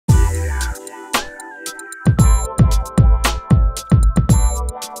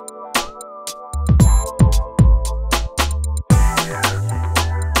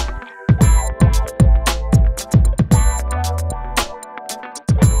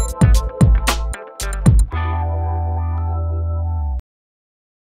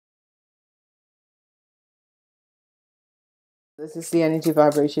This is the energy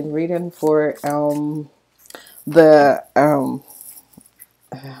vibration reading for the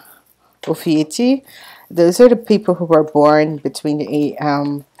OPHIUCHUS. Those are the people who were born between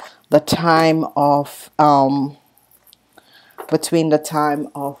the time of the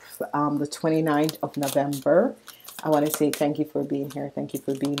 29th of November. I want to say thank you for being here. Thank you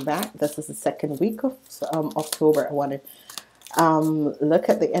for being back. This is the second week of October. I want to look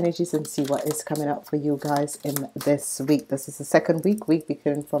at the energies and see what is coming up for you guys in this week. This is the second week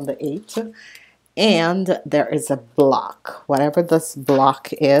beginning from the 8th, and there is a block. Whatever this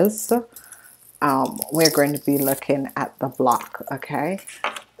block is, we're going to be looking at the block. Okay,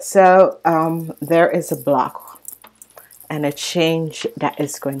 so there is a block and a change that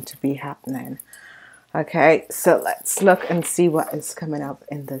is going to be happening. Okay, so let's look and see what is coming up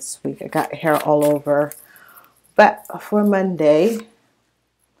in this week. I got hair all over. But for Monday,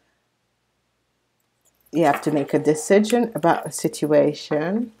 you have to make a decision about a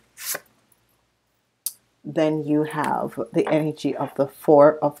situation. Then you have the energy of the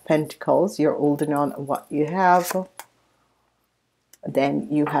Four of Pentacles. You're holding on what you have. Then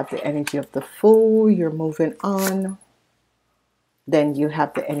you have the energy of the Fool. You're moving on. Then you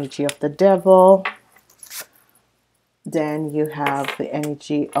have the energy of the Devil. Then you have the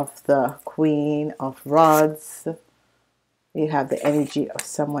energy of the Queen of Rods. You have the energy of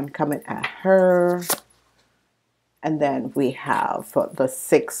someone coming at her. And then we have the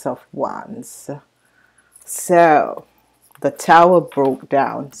Six of Wands. So the Tower broke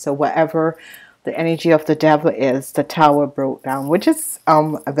down. So whatever the energy of the Devil is, the Tower broke down, which is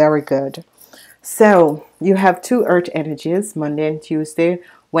very good. So you have two earth energies, Monday and Tuesday.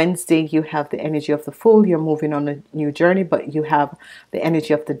 Wednesday, you have the energy of the Fool. You're moving on a new journey, but you have the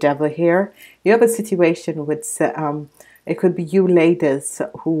energy of the Devil here. You have a situation with, it could be you ladies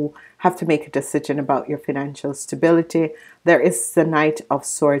who have to make a decision about your financial stability. There is the Knight of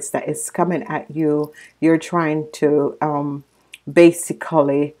Swords that is coming at you. You're trying to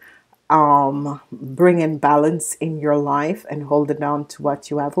basically bring in balance in your life and holding on to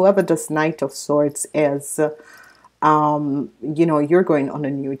what you have. Whoever this Knight of Swords is, you know, you're going on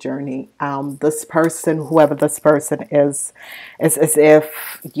a new journey. This person, whoever this person is as if,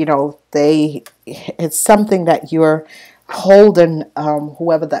 you know, it's something that you're holding,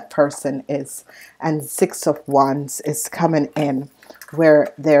 whoever that person is. And Six of Wands is coming in,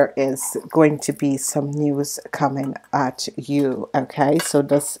 where there is going to be some news coming at you. Okay, so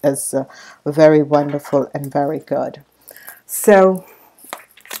this is very wonderful and very good. So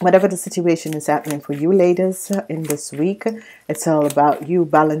whatever the situation is happening for you ladies in this week, it's all about you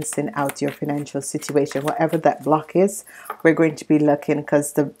balancing out your financial situation. Whatever that block is, we're going to be looking,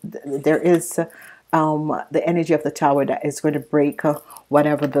 because there is the energy of the Tower that is going to break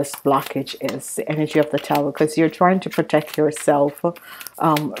whatever this blockage is. The energy of the Tower, because you're trying to protect yourself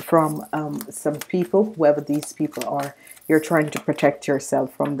from some people, whoever these people are. You're trying to protect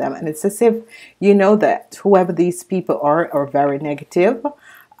yourself from them, and it's as if you know that whoever these people are very negative.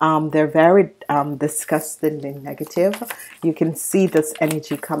 They're very disgustingly negative. You can see this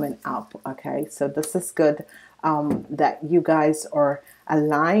energy coming up. Okay, so this is good that you guys are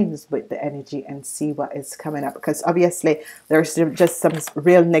aligned with the energy and see what is coming up, because obviously there's just some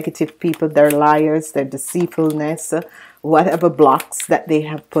real negative people. They're liars, their deceitfulness, whatever blocks that they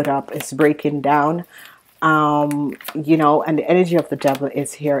have put up is breaking down. You know, and the energy of the Devil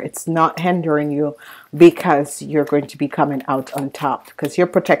is here. It's not hindering you, because you're going to be coming out on top, because you're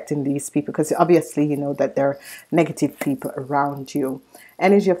protecting these people, because obviously you know that there are negative people around you.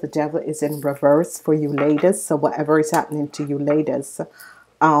 Energy of the Devil is in reverse for you ladies. So whatever is happening to you ladies,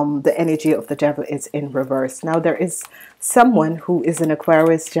 the energy of the Devil is in reverse. Now there is someone who is an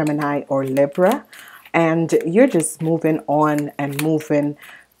Aquarius, Gemini, or Libra, and you're just moving on and moving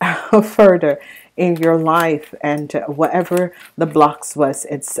further in your life, and whatever the blocks was,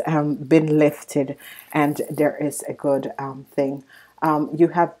 it's been lifted, and there is a good thing. You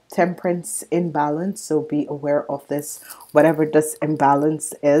have Temperance imbalance, so be aware of this. Whatever this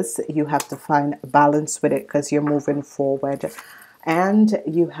imbalance is, you have to find balance with it, because you're moving forward. And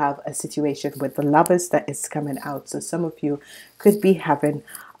you have a situation with the Lovers that is coming out. So some of you could be having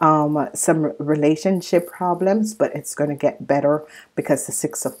some relationship problems, but it's going to get better because the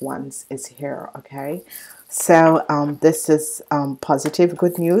Six of Wands is here. Okay, so this is positive,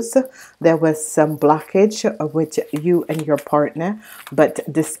 good news. There was some blockage with you and your partner, but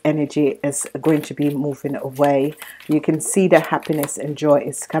this energy is going to be moving away. You can see the happiness and joy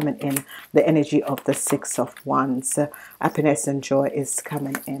is coming in. The energy of the Six of Wands, happiness and joy is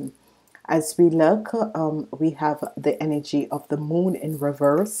coming in. As we look, we have the energy of the Moon in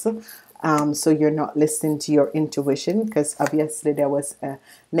reverse. So you're not listening to your intuition, because obviously there was a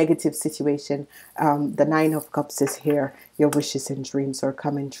negative situation. The Nine of Cups is here. Your wishes and dreams are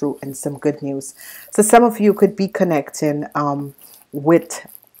coming true, and some good news. So some of you could be connecting with,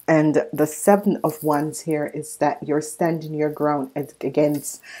 and the Seven of Wands here is that you're standing your ground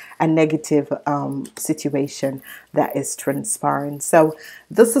against a negative situation that is transpiring. So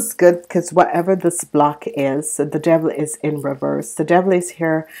this is good, because whatever this block is, the devil is in reverse. The devil is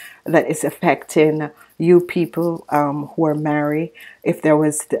here that is affecting you people who are married. If there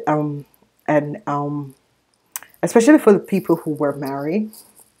was especially for the people who were married,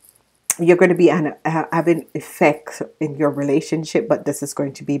 you're going to be having effects in your relationship, but this is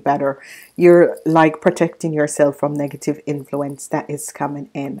going to be better. You're like protecting yourself from negative influence that is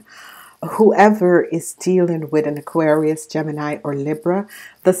coming in. Whoever is dealing with an Aquarius, Gemini, or Libra,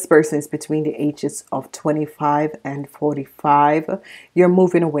 this person is between the ages of 25 and 45. You're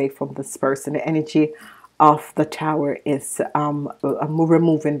moving away from this person. The energy of the Tower is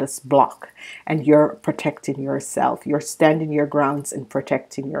removing this block, and you're protecting yourself. You're standing your grounds and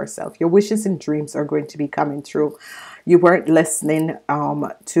protecting yourself. Your wishes and dreams are going to be coming true. You weren't listening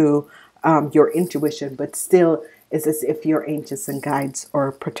to your intuition, but still it's as if your angels and guides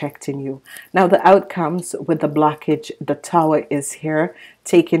are protecting you. Now the outcomes with the blockage, the Tower is here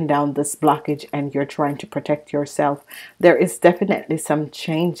taking down this blockage, and you're trying to protect yourself. There is definitely some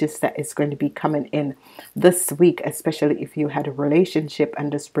changes that is going to be coming in this week, especially if you had a relationship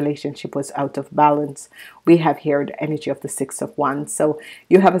and this relationship was out of balance. We have here the energy of the Six of Wands. So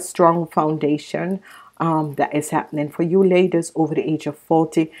you have a strong foundation that is happening for you ladies over the age of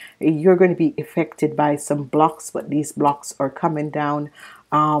 40. You're going to be affected by some blocks, but these blocks are coming down.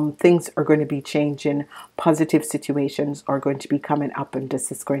 Things are going to be changing. Positive situations are going to be coming up, and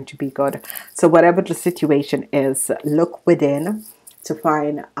this is going to be good. So whatever the situation is, look within to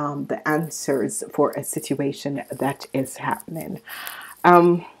find the answers for a situation that is happening.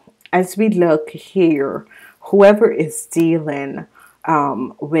 As we look here, whoever is dealing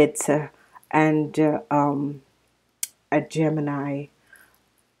with a Gemini,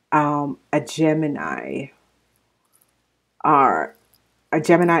 or a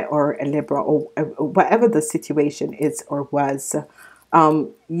Gemini or a Libra, or whatever the situation is or was,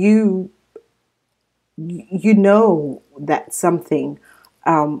 you know that something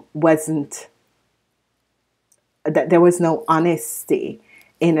wasn't, that there was no honesty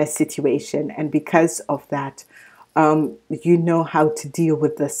in a situation, and because of that, you know how to deal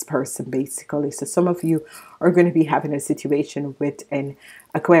with this person, basically. So some of you are going to be having a situation with an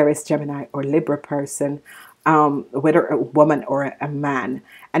Aquarius, Gemini, or Libra person, whether a woman or a man,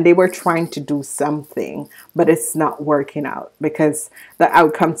 and they were trying to do something, but it's not working out, because the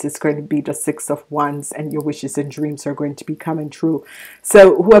outcomes is going to be the Six of Wands, and your wishes and dreams are going to be coming true.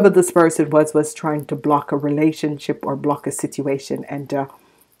 So whoever this person was trying to block a relationship or block a situation, and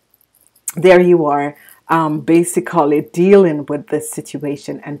there you are, basically dealing with this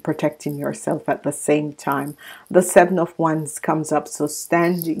situation and protecting yourself at the same time. The Seven of Wands comes up, so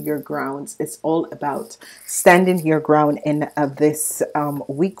stand your grounds. It's all about standing your ground in this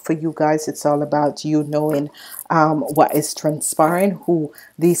week for you guys. It's all about you knowing what is transpiring, who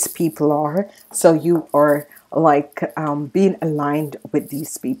these people are. So you are like being aligned with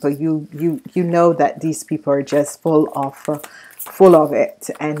these people. You know that these people are just full of it,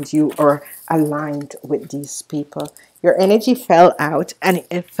 and you are aligned with these people. Your energy fell out, and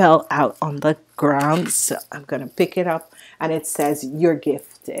it fell out on the ground, so I'm gonna pick it up, and it says you're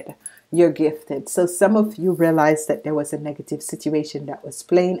gifted. You're gifted. So some of you realized that there was a negative situation that was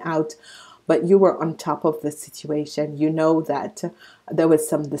playing out, but you were on top of the situation. You know that there was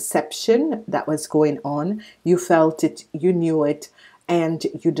some deception that was going on. You felt it, you knew it, and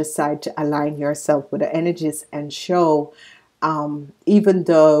you decide to align yourself with the energies and show, even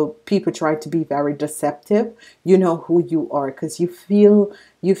though people try to be very deceptive, you know who you are, because you feel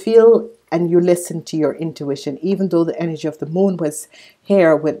and you listen to your intuition. Even though the energy of the moon was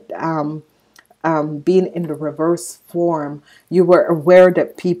here with being in the reverse form, you were aware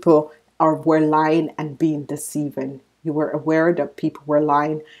that people were lying and being deceiving. You were aware that people were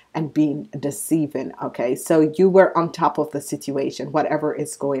lying and being deceiving. Okay, so you were on top of the situation, whatever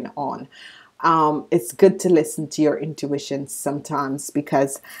is going on. It's good to listen to your intuition sometimes,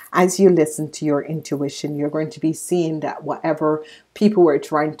 because as you listen to your intuition, you're going to be seeing that whatever people were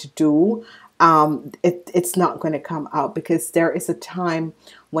trying to do, it's not going to come out, because there is a time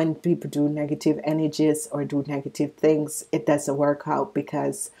when people do negative energies or do negative things, it doesn't work out,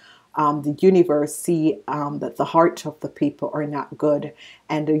 because the universe see that the heart of the people are not good,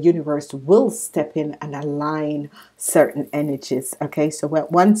 and the universe will step in and align certain energies. Okay, so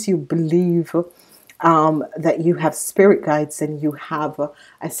once you believe that you have spirit guides and you have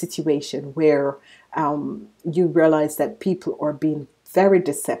a situation where you realize that people are being very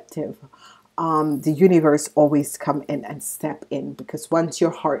deceptive, the universe always come in and step in, because once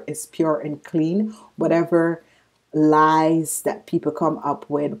your heart is pure and clean, whatever lies that people come up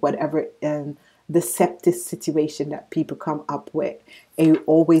with, whatever deceptive situation that people come up with, it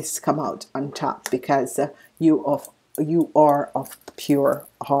always come out on top, because you are of pure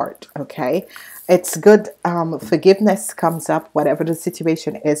heart. Okay, it's good. Forgiveness comes up. Whatever the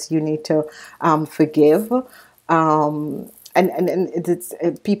situation is, you need to forgive.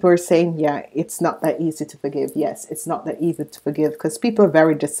 And people are saying, yeah, it's not that easy to forgive. Yes, it's not that easy to forgive, because people are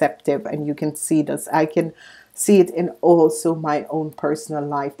very deceptive, and you can see this. I can see it in also my own personal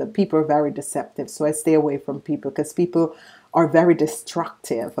life, that people are very deceptive. So I stay away from people, because people are very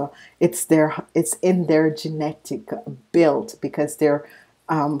destructive. It's in their genetic build, because they're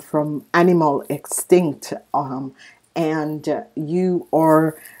from animal extinct, and you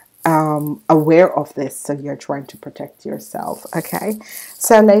are aware of this, so you're trying to protect yourself. Okay,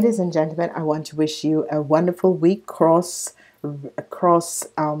 so ladies and gentlemen, I want to wish you a wonderful week.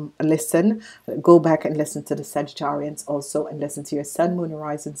 Listen, go back and listen to the Sagittarians also, and listen to your sun, moon,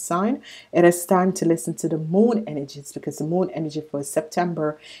 horizon sign. It is time to listen to the moon energies, because the moon energy for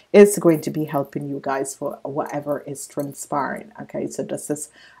September is going to be helping you guys for whatever is transpiring. Okay, so this is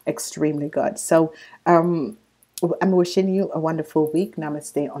extremely good. So I'm wishing you a wonderful week.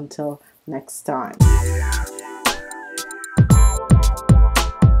 Namaste until next time.